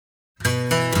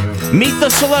Meet the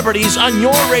celebrities on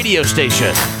your radio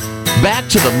station. Back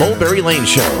to the Mulberry Lane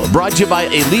Show, brought to you by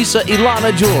Elisa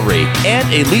Ilana Jewelry and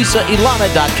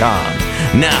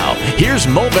ElisaIlana.com. Now, here's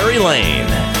Mulberry Lane.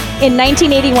 In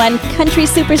 1981, country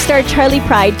superstar Charlie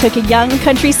Pride took a young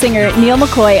country singer, Neal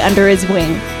McCoy, under his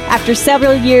wing. After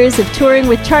several years of touring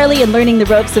with Charlie and learning the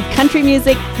ropes of country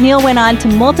music, Neal went on to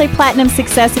multi-platinum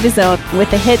success of his own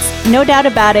with the hits No Doubt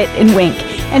About It and Wink,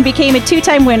 and became a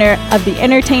 2-time winner of the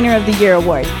Entertainer of the Year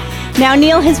award. Now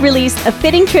Neal has released a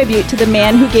fitting tribute to the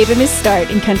man who gave him his start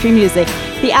in country music.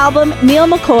 The album Neal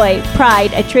McCoy,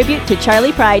 Pride, a tribute to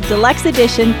Charlie Pride, Deluxe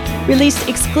Edition, released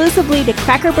exclusively to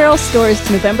Cracker Barrel stores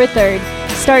November 3rd,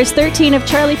 stars 13 of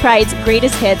Charlie Pride's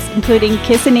greatest hits, including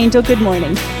Kiss an Angel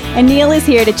Goodmorning. And Neal is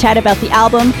here to chat about the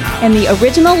album and the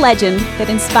original legend that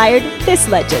inspired this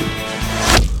legend.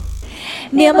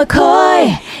 Neal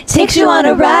McCoy takes you on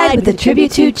a ride with a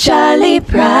tribute to Charlie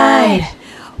Pride.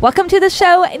 Welcome to the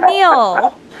show,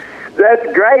 Neal. That's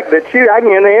great, but shoot, I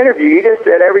can end the interview. You just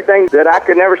said everything that I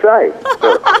could never say.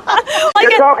 So,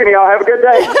 good talking to y'all. Have a good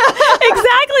day.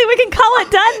 Exactly. We can call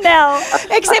it done now.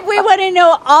 Except we want to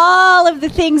know all of the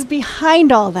things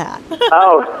behind all that.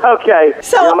 Oh, okay.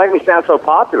 So, you'll make me sound so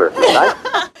popular.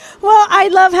 Right? Well, I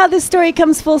love how this story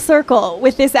comes full circle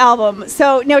with this album.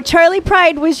 So, now Charlie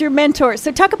Pride was your mentor.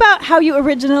 So talk about how you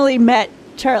originally met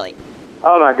Charlie.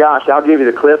 Oh, my gosh. I'll give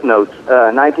you the cliff notes.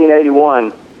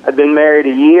 1981. I'd been married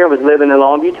a year, was living in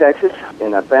Longview, Texas,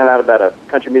 and I found out about a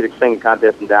country music singing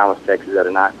contest in Dallas, Texas at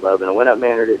a nightclub, and I went up and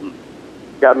entered it and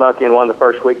got lucky and won the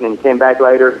first week, and then came back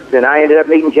later. Then I ended up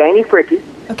meeting Janie Fricky,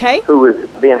 who was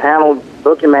being handled,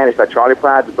 booked and managed by Charlie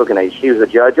Pride, the booking agent. She was the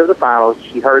judge of the finals.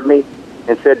 She heard me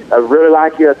and said, I really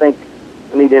like you. I think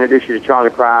I need to introduce you to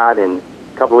Charlie Pride. And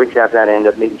a couple of weeks after that, I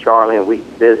ended up meeting Charlie, and we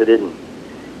visited,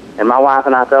 and my wife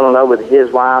and I fell in love with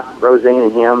his wife, Rosine,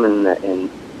 and him, and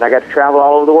I got to travel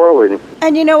all over the world with him.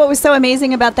 And you know what was so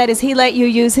amazing about that is he let you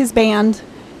use his band,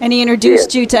 and he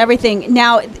introduced you to everything.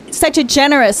 Now, such a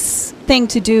generous thing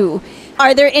to do.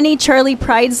 Are there any Charlie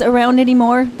Prides around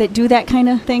anymore that do that kind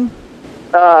of thing?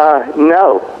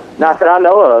 No, not that I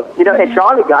know of. You know, and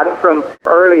Charlie got it from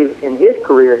early in his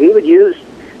career. He would use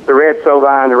the Red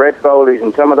Sovine, the Red Foley's,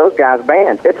 and some of those guys'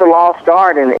 bands. It's a lost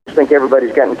art, and I think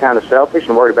everybody's gotten kind of selfish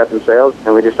and worried about themselves,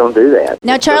 and we just don't do that.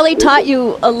 Now, Charlie taught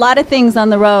you a lot of things on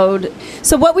the road.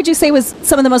 So what would you say was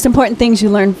some of the most important things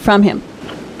you learned from him?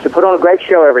 To put on a great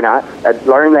show every night. I'd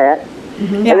learn that.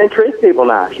 And then treat people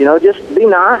nice. You know, just be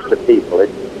nice to people. It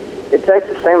takes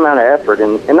the same amount of effort,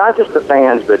 and not just the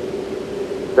fans, but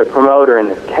the promoter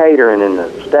and the catering and the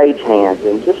stagehands,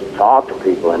 and just talk to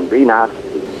people and be nice to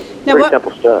people. Now, Very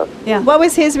simple stuff. Yeah. What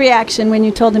was his reaction when you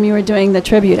told him you were doing the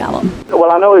tribute album? Well,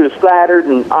 I know he was flattered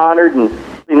and honored, and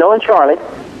knowing Charlie,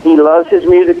 he loves his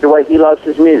music the way he loves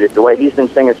his music, the way he's been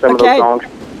singing some of those songs.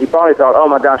 He probably thought, oh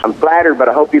my gosh, I'm flattered, but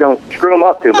I hope you don't screw him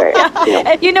up too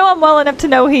bad. You know him well enough to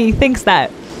know he thinks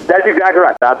that. That's exactly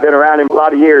right. I've been around him a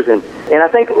lot of years, and I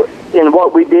think in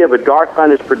what we did with Garth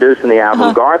Fund is producing the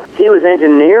album. Garth, he was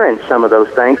engineering some of those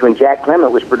things when Jack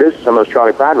Clement was producing some of those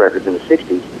Charlie Pride records in the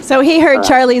 60s. So he heard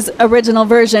Charlie's original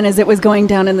version as it was going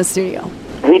down in the studio.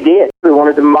 He did. We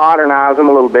wanted to modernize them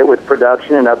a little bit with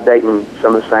production and updating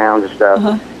some of the sounds and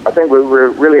stuff. I think we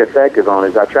were really effective on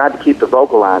it. I tried to keep the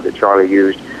vocal lines that Charlie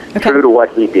used true to what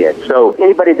he did. So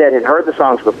anybody that had heard the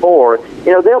songs before,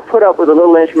 you know, they'll put up with a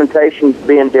little instrumentation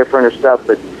being different or stuff,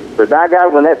 but by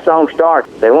God, when that song starts,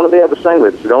 they want to be able to sing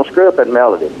with it, so don't screw up that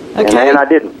melody. And I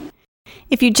didn't.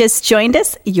 If you just joined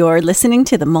us, you're listening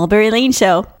to the Mulberry Lane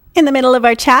Show. In the middle of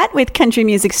our chat with country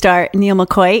music star Neal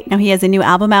McCoy. Now he has a new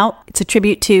album out. It's a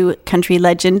tribute to country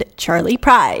legend Charlie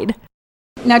Pride.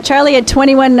 Now Charlie had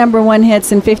 21 number one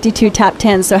hits and 52 top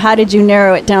 10, so how did you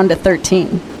narrow it down to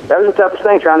 13? That was the toughest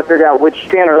thing, trying to figure out which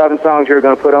 10 or 11 songs you were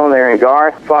going to put on there. And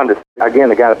Garth Fund, again,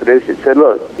 the guy that produced it, said,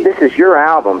 look, this is your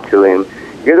album to him.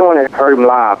 You're the one that heard him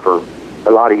live for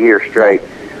a lot of years straight.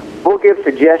 We'll give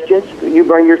suggestions. You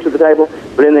bring yours to the table.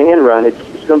 But in the end run, it's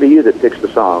going to be you that picks the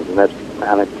songs. And that's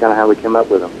kind of how we came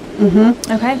up with them.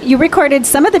 Okay. You recorded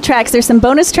some of the tracks. There's some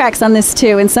bonus tracks on this,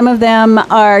 too. And some of them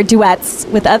are duets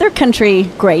with other country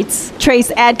greats.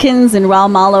 Trace Adkins and Raul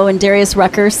Malo and Darius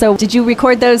Rucker. So did you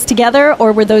record those together,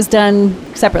 or were those done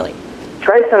separately?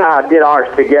 Trace and I did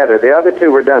ours together. The other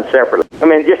two were done separately. I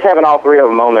mean, just having all three of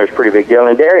them on there is a pretty big deal.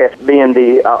 And Darius being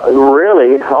the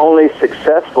really only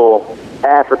successul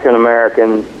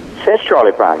African-American since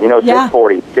Charlie Pride, since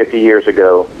 40, 50 years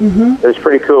ago. It was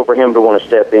pretty cool for him to want to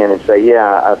step in and say,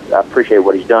 I appreciate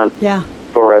what he's done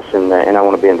for us, and I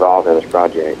want to be involved in this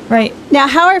project. Right. Now,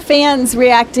 how are fans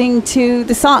reacting to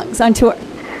the songs on tour?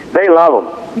 They love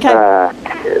them.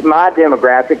 Okay. My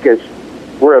demographic is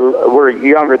we're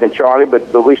younger than Charlie,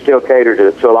 but we still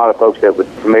cater to a lot of folks that would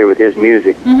be familiar with his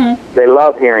music. Mm-hmm. They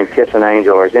love hearing Kiss an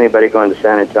Angel, or is anybody going to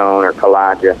San Antonio or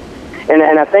Kalijah.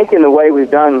 And I think in the way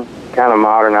we've done, kind of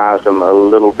modernized them a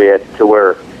little bit to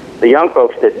where the young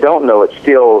folks that don't know it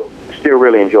still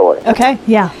really enjoy it. Okay,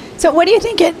 yeah. So what do you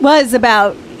think it was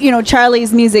about,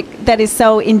 Charlie's music that is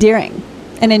so endearing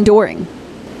and enduring?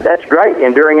 That's great,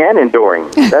 enduring and enduring.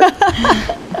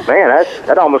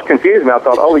 That almost confused me. I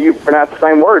thought, you pronounced the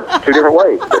same word 2 different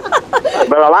ways.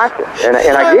 But I like it, and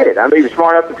I get it. I'm even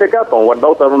smart enough to pick up on what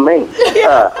both of them mean.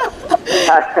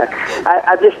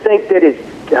 I just think that it's,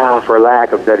 for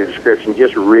lack of better description,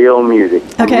 just real music.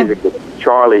 Okay. Music that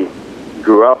Charlie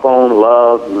grew up on,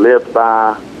 loved, lived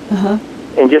by,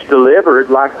 and just delivered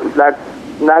like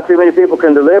not too many people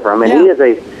can deliver. I mean, he is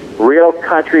a real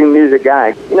country music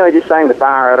guy. He just sang the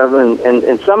fire out of them,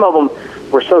 and some of them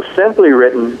were so simply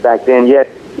written back then, yet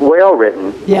well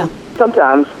written. Yeah.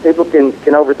 Sometimes people can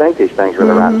overthink these things when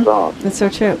they're writing songs. That's so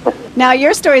true. Now,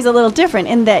 your story is a little different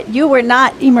in that you were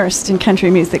not immersed in country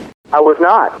music. I was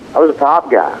not. I was a pop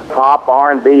guy, pop,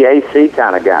 R&B, AC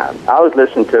kind of guy. I was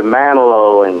listening to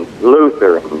Manilow and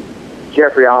Luther and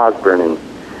Jeffrey Osborne and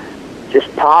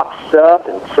just pop stuff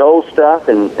and soul stuff,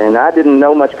 and I didn't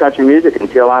know much country music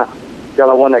until I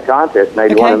won that contest in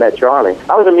 '81 and met Charlie.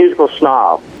 I was a musical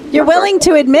snob. You're willing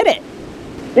to admit it.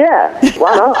 Yeah,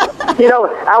 why not?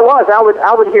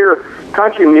 I would hear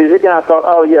country music, and I thought,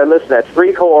 listen, that's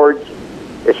 3 chords.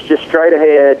 It's just straight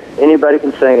ahead. Anybody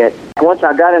can sing it. Once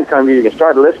I got into country music and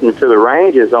started listening to the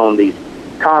ranges on these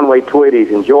Conway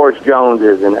Twitties and George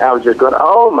Joneses, and I was just going,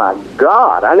 oh my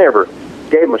God, I never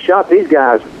gave them a shot. These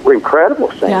guys were incredible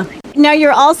singers. Yeah. Now,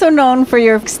 you're also known for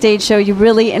your stage show. You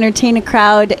really entertain a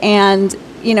crowd, and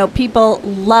people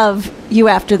love you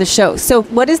after the show. So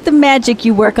what is the magic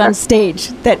you work on stage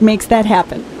that makes that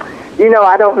happen?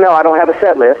 I don't know. I don't have a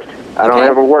set list. I don't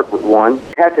ever work with one.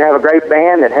 You have to have a great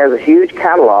band that has a huge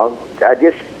catalog. I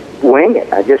just wing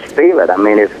it. I just feel it. I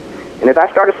mean, if I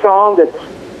start a song that's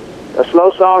a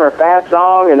slow song or a fast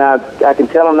song, and I can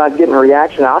tell I'm not getting a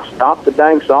reaction, I'll stop the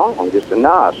dang song and just say,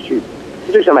 shoot,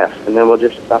 let's do something else, and then we'll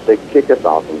just stop to kick this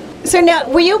off. So now,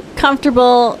 were you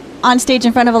comfortable on stage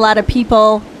in front of a lot of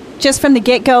people just from the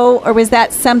get-go, or was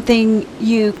that something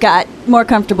you got more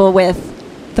comfortable with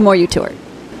the more you toured?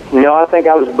 I think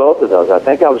I was both of those. I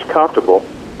think I was comfortable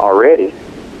already,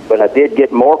 but I did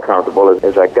get more comfortable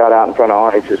as I got out in front of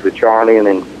audiences with Charlie and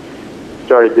then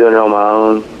started doing it on my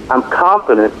own. I'm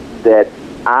confident that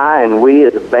I and we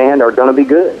as a band are going to be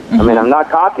good. Mm-hmm. I mean, I'm not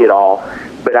cocky at all,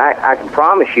 but I can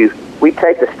promise you, we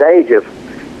take the stage of,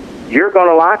 you're going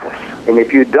to like us. And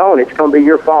if you don't, it's going to be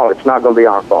your fault. It's not going to be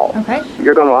our fault. Okay.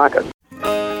 You're going to like us.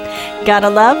 Gotta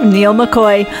love Neal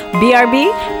McCoy.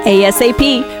 BRB,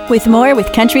 ASAP. With more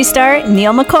with country star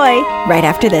Neal McCoy right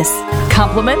after this.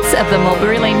 Compliments of the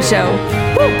Mulberry Lane Show.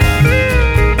 Woo.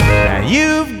 Now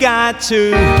you've got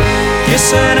to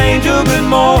kiss an angel good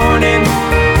morning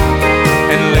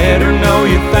and let her know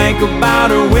you think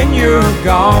about her when you're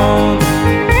gone.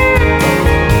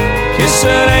 Kiss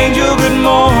an angel good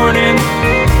morning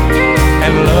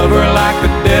and love her like the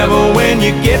devil